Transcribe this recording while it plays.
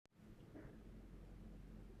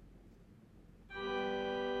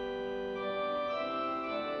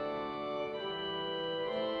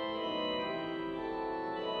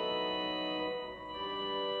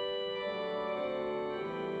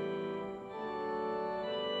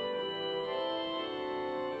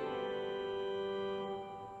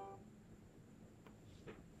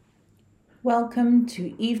Welcome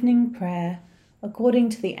to evening prayer according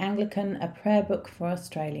to the Anglican A Prayer Book for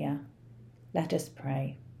Australia. Let us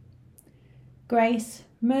pray. Grace,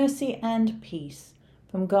 mercy and peace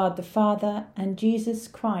from God the Father and Jesus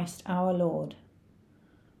Christ our Lord.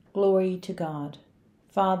 Glory to God,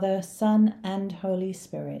 Father, Son and Holy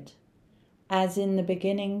Spirit, as in the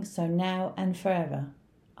beginning, so now and forever.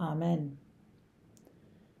 Amen.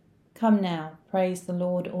 Come now, praise the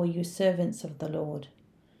Lord, all you servants of the Lord.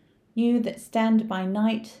 You that stand by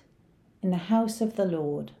night in the house of the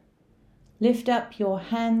Lord, lift up your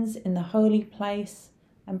hands in the holy place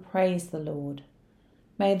and praise the Lord.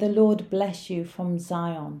 May the Lord bless you from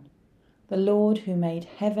Zion, the Lord who made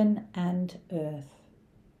heaven and earth.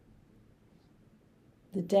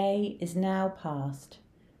 The day is now past,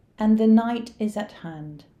 and the night is at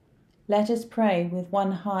hand. Let us pray with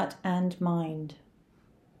one heart and mind.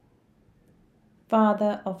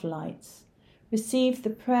 Father of lights, receive the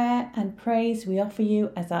prayer and praise we offer you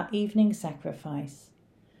as our evening sacrifice.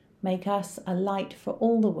 Make us a light for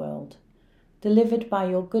all the world, delivered by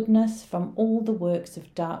your goodness from all the works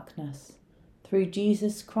of darkness, through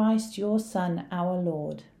Jesus Christ, your Son, our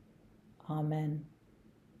Lord. Amen.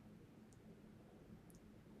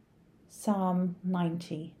 Psalm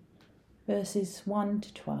 90, verses 1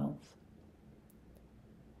 to 12.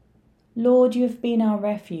 Lord, you have been our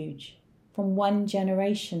refuge from one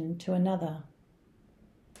generation to another.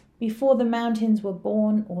 Before the mountains were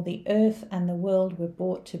born, or the earth and the world were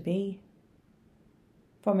brought to be,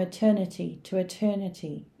 from eternity to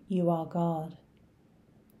eternity, you are God.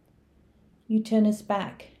 You turn us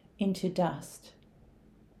back into dust,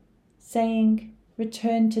 saying,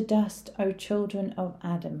 "Return to dust, O children of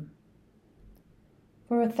Adam."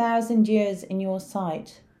 For 1,000 years in your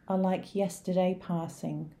sight are like yesterday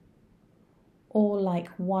passing, or like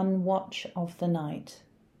one watch of the night.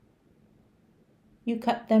 You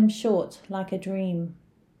cut them short like a dream,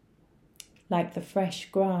 like the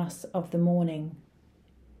fresh grass of the morning.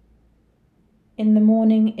 In the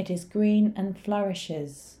morning it is green and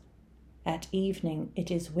flourishes. At evening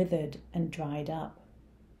it is withered and dried up.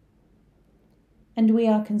 And we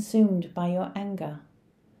are consumed by your anger.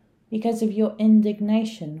 Because of your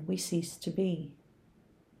indignation we cease to be.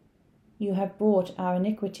 You have brought our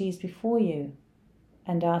iniquities before you,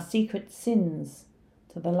 and our secret sins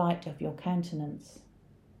to the light of your countenance.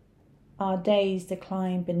 Our days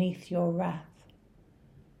decline beneath your wrath,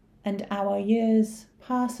 and our years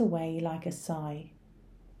pass away like a sigh.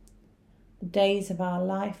 The days of our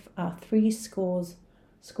life are 80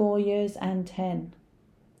 years and 10,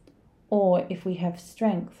 or if we have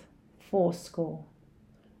strength, 80.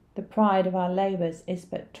 The pride of our labours is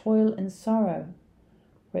but toil and sorrow,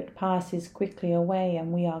 for it passes quickly away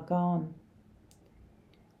and we are gone.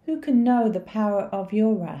 Who can know the power of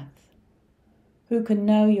your wrath? Who can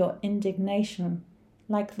know your indignation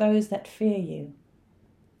like those that fear you?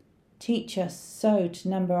 Teach us so to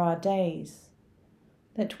number our days,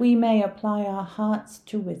 that we may apply our hearts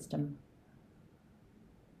to wisdom.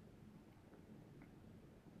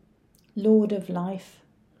 Lord of life,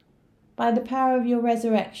 by the power of your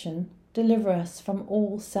resurrection, deliver us from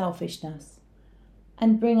all selfishness,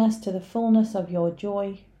 and bring us to the fullness of your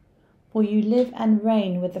joy. For you live and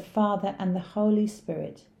reign with the Father and the Holy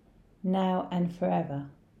Spirit, now and forever.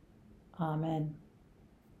 Amen.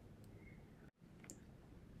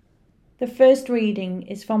 The first reading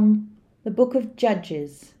is from the book of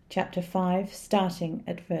Judges, chapter 5, starting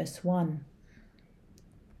at verse 1.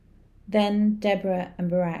 Then Deborah and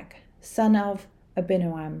Barak, son of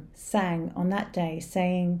Abinoam, sang on that day,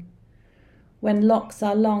 saying, "When locks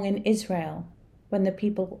are long in Israel, when the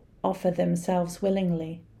people offer themselves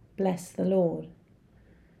willingly, bless the Lord.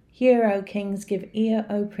 Hear, O kings, give ear,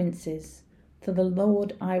 O princes, to the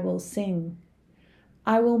Lord I will sing.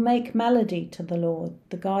 I will make melody to the Lord,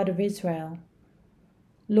 the God of Israel.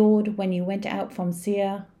 Lord, when you went out from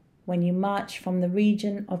Seir, when you marched from the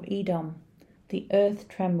region of Edom, the earth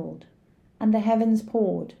trembled, and the heavens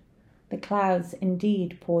poured, the clouds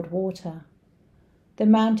indeed poured water. The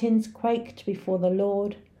mountains quaked before the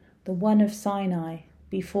Lord, the one of Sinai,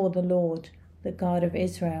 before the Lord, the God of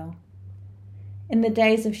Israel. In the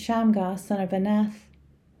days of Shamgar, son of Anath,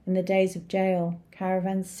 in the days of Jael,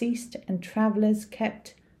 caravans ceased and travellers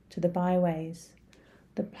kept to the byways.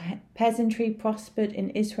 The peasantry prospered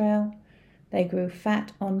in Israel. They grew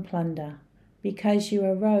fat on plunder, because you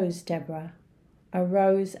arose, Deborah,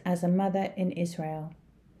 arose as a mother in Israel.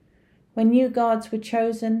 When new gods were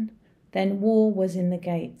chosen, then war was in the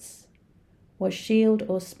gates. Was shield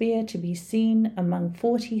or spear to be seen among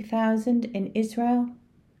 40,000 in Israel?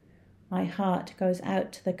 My heart goes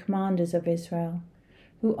out to the commanders of Israel,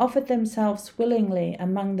 who offered themselves willingly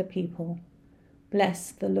among the people.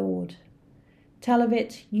 Bless the Lord. Tell of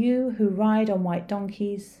it, you who ride on white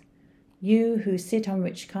donkeys, you who sit on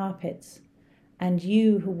rich carpets, and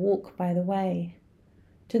you who walk by the way.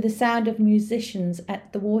 To the sound of musicians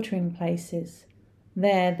at the watering places,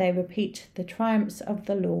 there they repeat the triumphs of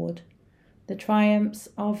the Lord, the triumphs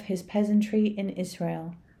of his peasantry in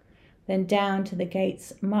Israel. Then down to the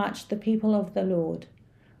gates march the people of the Lord.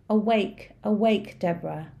 Awake, awake,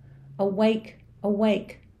 Deborah. Awake,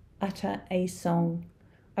 awake, utter a song.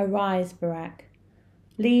 Arise, Barak.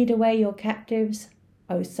 Lead away your captives,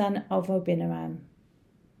 O son of Abinoam.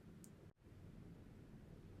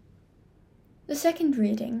 The second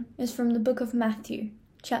reading is from the book of Matthew,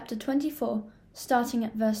 chapter 24, starting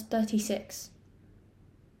at verse 36.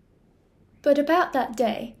 But about that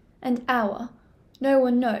day and hour no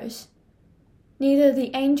one knows, neither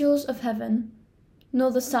the angels of heaven,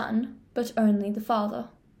 nor the Son, but only the Father.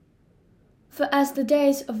 For as the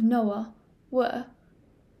days of Noah were,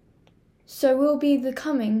 so will be the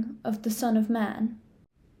coming of the Son of Man.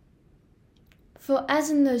 For as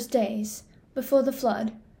in those days before the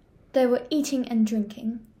flood, they were eating and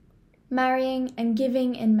drinking, marrying and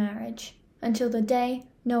giving in marriage, until the day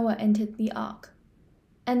Noah entered the ark.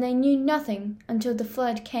 And they knew nothing until the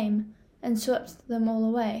flood came and swept them all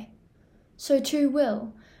away. So too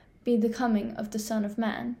will be the coming of the Son of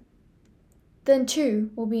Man. Then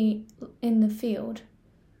two will be in the field.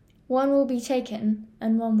 One will be taken,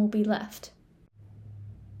 and one will be left.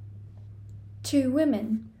 Two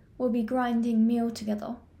women will be grinding meal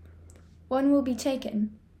together. One will be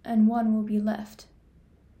taken, and one will be left.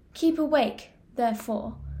 Keep awake,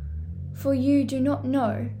 therefore, for you do not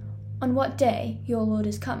know on what day your Lord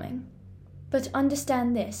is coming. But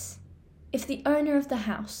understand this, if the owner of the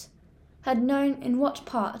house had known in what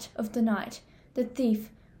part of the night the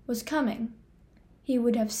thief was coming, he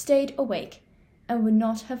would have stayed awake and would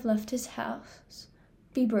not have left his house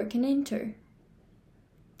be broken into.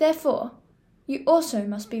 Therefore, you also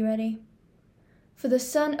must be ready, for the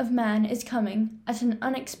Son of Man is coming at an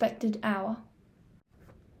unexpected hour.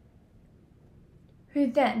 Who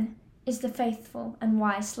then is the faithful and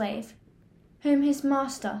wise slave, whom his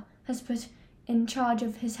master has put in charge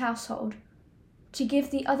of his household, to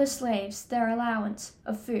give the other slaves their allowance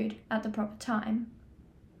of food at the proper time?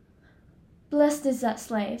 Blessed is that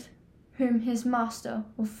slave, whom his master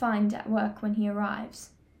will find at work when he arrives.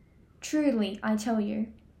 Truly, I tell you,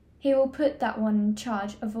 he will put that one in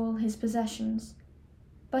charge of all his possessions.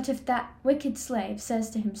 But if that wicked slave says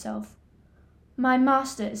to himself, "My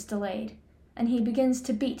master is delayed," and he begins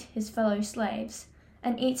to beat his fellow slaves,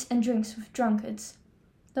 and eats and drinks with drunkards,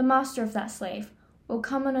 the master of that slave will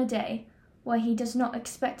come on a day where he does not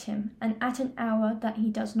expect him, and at an hour that he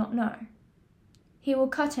does not know. He will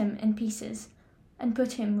cut him in pieces, and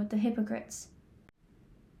put him with the hypocrites,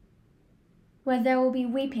 where there will be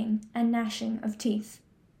weeping and gnashing of teeth.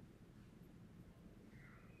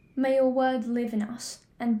 May your word live in us,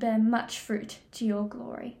 and bear much fruit to your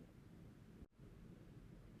glory.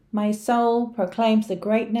 My soul proclaims the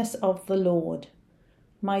greatness of the Lord.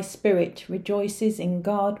 My spirit rejoices in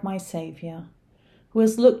God my Saviour, who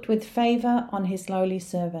has looked with favour on his lowly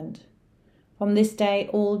servant. From this day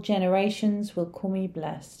all generations will call me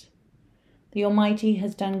blessed. The Almighty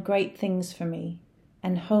has done great things for me,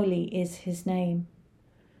 and holy is his name.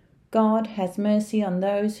 God has mercy on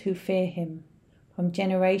those who fear him, from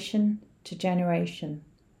generation to generation.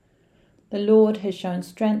 The Lord has shown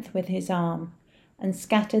strength with his arm, and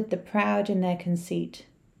scattered the proud in their conceit,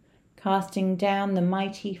 casting down the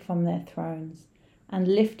mighty from their thrones, and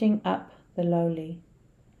lifting up the lowly.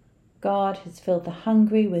 God has filled the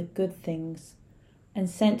hungry with good things, and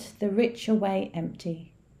sent the rich away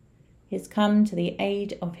empty. He has come to the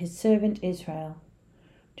aid of his servant Israel,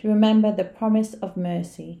 to remember the promise of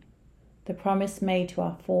mercy, the promise made to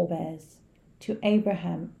our forebears, to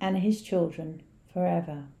Abraham and his children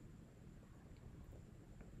forever.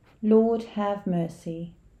 Lord, have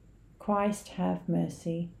mercy. Christ, have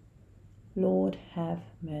mercy. Lord, have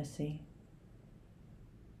mercy.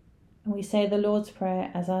 And we say the Lord's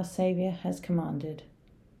Prayer as our Saviour has commanded.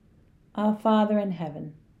 Our Father in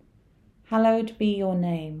heaven, hallowed be your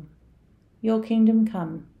name. Your kingdom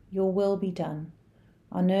come, your will be done,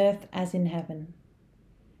 on earth as in heaven.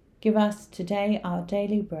 Give us today our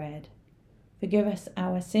daily bread. Forgive us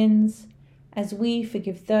our sins, as we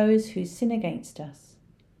forgive those who sin against us.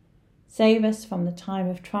 Save us from the time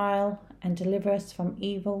of trial, and deliver us from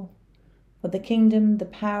evil. For the kingdom, the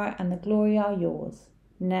power, and the glory are yours,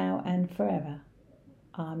 now and forever.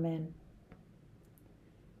 Amen.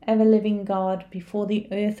 Ever-living God, before the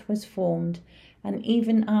earth was formed, and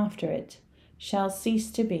even after it shall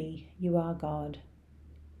cease to be, you are God.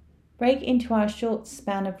 Break into our short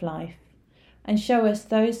span of life and show us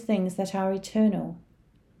those things that are eternal,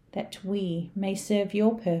 that we may serve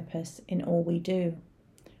your purpose in all we do.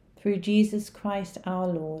 Through Jesus Christ our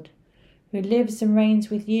Lord, who lives and reigns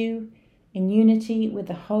with you in unity with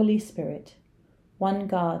the Holy Spirit, one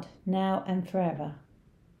God, now and forever.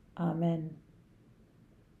 Amen.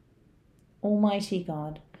 Almighty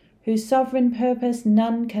God, whose sovereign purpose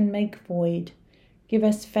none can make void, give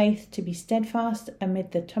us faith to be steadfast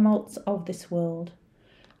amid the tumults of this world,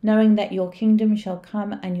 knowing that your kingdom shall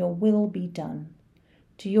come and your will be done,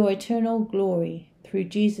 to your eternal glory, through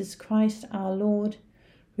Jesus Christ our Lord,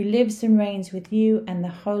 who lives and reigns with you and the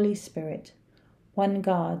Holy Spirit, one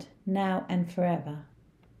God, now and forever.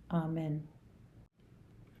 Amen.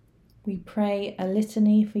 We pray a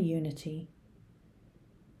litany for unity.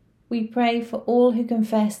 We pray for all who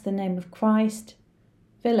confess the name of Christ.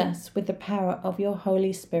 Fill us with the power of your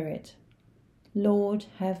Holy Spirit. Lord,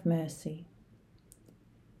 have mercy.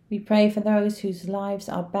 We pray for those whose lives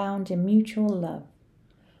are bound in mutual love,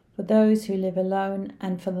 for those who live alone,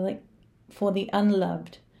 and for the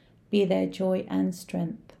unloved, be their joy and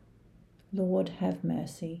strength. Lord, have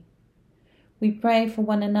mercy. We pray for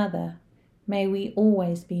one another. May we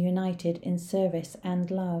always be united in service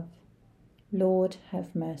and love. Lord,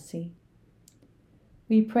 have mercy.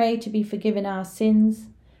 We pray to be forgiven our sins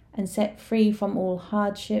and set free from all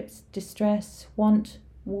hardships, distress, want,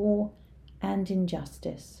 war, and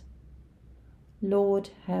injustice. Lord,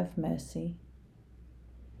 have mercy.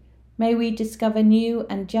 May we discover new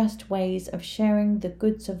and just ways of sharing the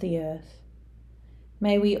goods of the earth.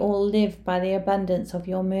 May we all live by the abundance of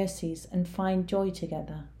your mercies and find joy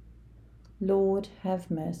together. Lord,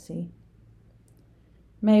 have mercy.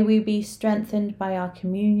 May we be strengthened by our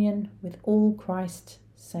communion with all Christ's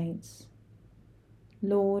saints.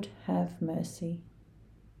 Lord, have mercy.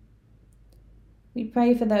 We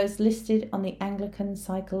pray for those listed on the Anglican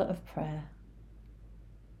cycle of prayer.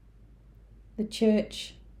 The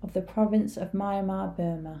Church of the Province of Myanmar,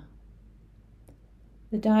 Burma.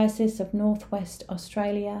 The Diocese of North West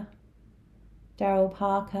Australia, Daryl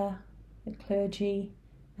Parker, the clergy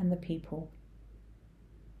and the people.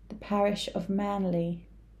 The Parish of Manly,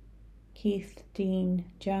 Keith Dean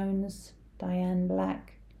Jones, Diane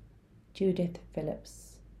Black, Judith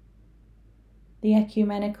Phillips. The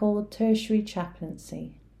Ecumenical Tertiary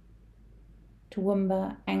Chaplaincy,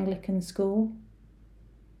 Toowoomba Anglican School,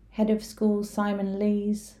 Head of School Simon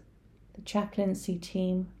Lees, the Chaplaincy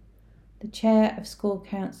Team, the Chair of School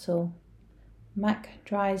Council, Mac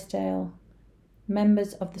Drysdale,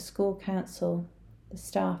 members of the School Council, the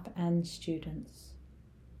staff and students.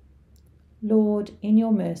 Lord, in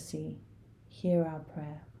your mercy, hear our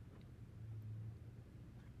prayer.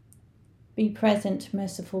 Be present,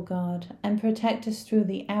 merciful God, and protect us through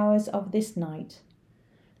the hours of this night,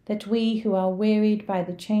 that we who are wearied by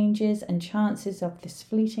the changes and chances of this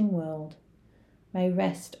fleeting world may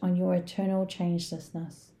rest on your eternal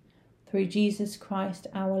changelessness. Through Jesus Christ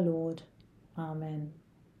our Lord. Amen.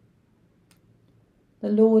 The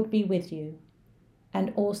Lord be with you,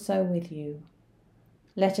 and also with you.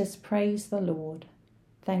 Let us praise the Lord.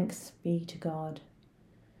 Thanks be to God.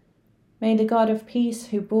 May the God of peace,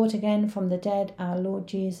 who brought again from the dead our Lord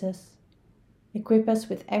Jesus, equip us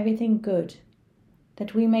with everything good,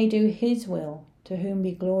 that we may do his will, to whom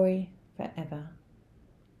be glory forever.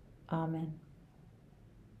 Amen.